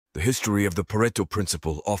The history of the Pareto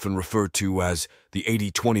Principle, often referred to as the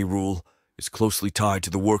 80-20 rule, is closely tied to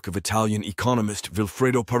the work of Italian economist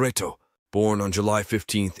Vilfredo Pareto. Born on July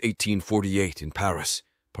 15, 1848 in Paris,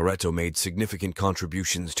 Pareto made significant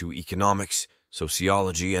contributions to economics,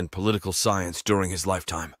 sociology, and political science during his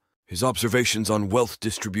lifetime. His observations on wealth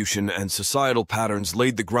distribution and societal patterns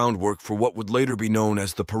laid the groundwork for what would later be known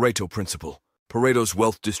as the Pareto Principle. Pareto's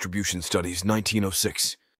Wealth Distribution Studies,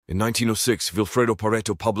 1906. In 1906, Vilfredo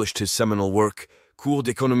Pareto published his seminal work, Cours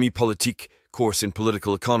d'économie politique, Course in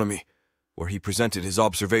Political Economy, where he presented his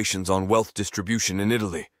observations on wealth distribution in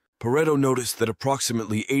Italy. Pareto noticed that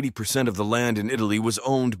approximately 80% of the land in Italy was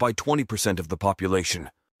owned by 20% of the population.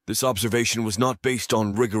 This observation was not based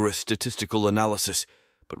on rigorous statistical analysis,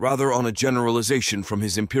 but rather on a generalization from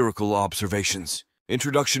his empirical observations.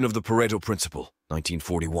 Introduction of the Pareto Principle,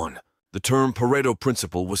 1941. The term Pareto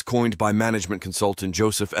Principle was coined by management consultant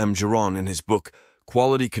Joseph M. Giron in his book,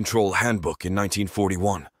 Quality Control Handbook in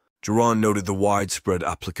 1941. Giron noted the widespread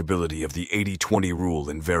applicability of the 80-20 rule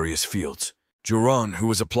in various fields. Giron, who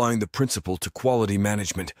was applying the principle to quality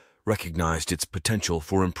management, recognized its potential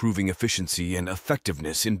for improving efficiency and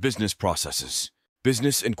effectiveness in business processes.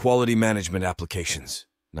 Business and quality management applications,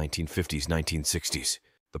 1950s-1960s.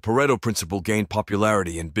 The Pareto Principle gained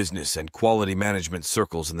popularity in business and quality management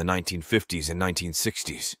circles in the 1950s and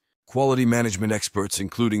 1960s. Quality management experts,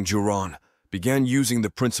 including Giron, began using the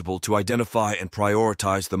principle to identify and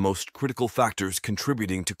prioritize the most critical factors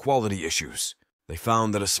contributing to quality issues. They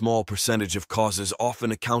found that a small percentage of causes often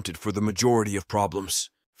accounted for the majority of problems.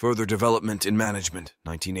 Further development in management,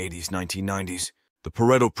 1980s-1990s. The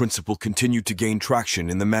Pareto Principle continued to gain traction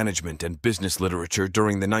in the management and business literature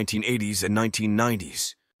during the 1980s and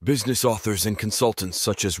 1990s. Business authors and consultants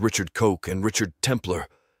such as Richard Koch and Richard Templer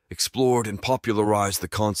explored and popularized the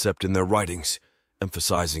concept in their writings,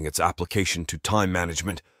 emphasizing its application to time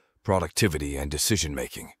management, productivity, and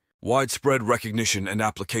decision-making. Widespread recognition and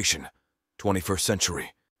application. 21st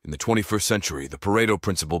century. In the 21st century, the Pareto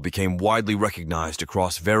Principle became widely recognized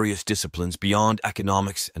across various disciplines beyond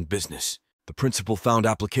economics and business. The principle found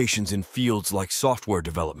applications in fields like software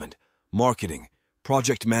development, marketing,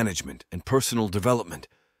 project management, and personal development,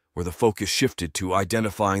 where the focus shifted to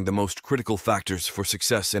identifying the most critical factors for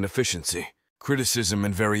success and efficiency. Criticism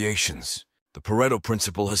and variations. The Pareto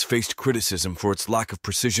Principle has faced criticism for its lack of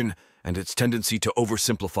precision and its tendency to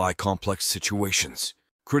oversimplify complex situations.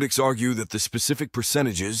 Critics argue that the specific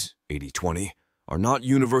percentages, 80-20, are not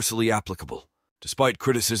universally applicable. Despite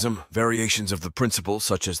criticism, variations of the principle,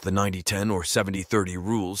 such as the 90-10 or 70-30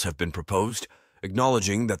 rules, have been proposed,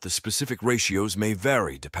 acknowledging that the specific ratios may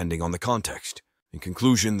vary depending on the context. In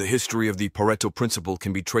conclusion, the history of the Pareto Principle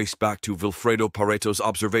can be traced back to Vilfredo Pareto's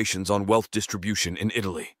observations on wealth distribution in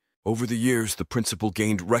Italy. Over the years, the principle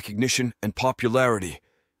gained recognition and popularity,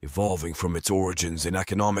 evolving from its origins in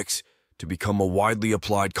economics to become a widely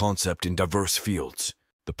applied concept in diverse fields.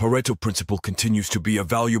 The Pareto Principle continues to be a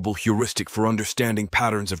valuable heuristic for understanding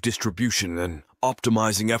patterns of distribution and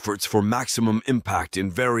optimizing efforts for maximum impact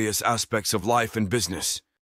in various aspects of life and business.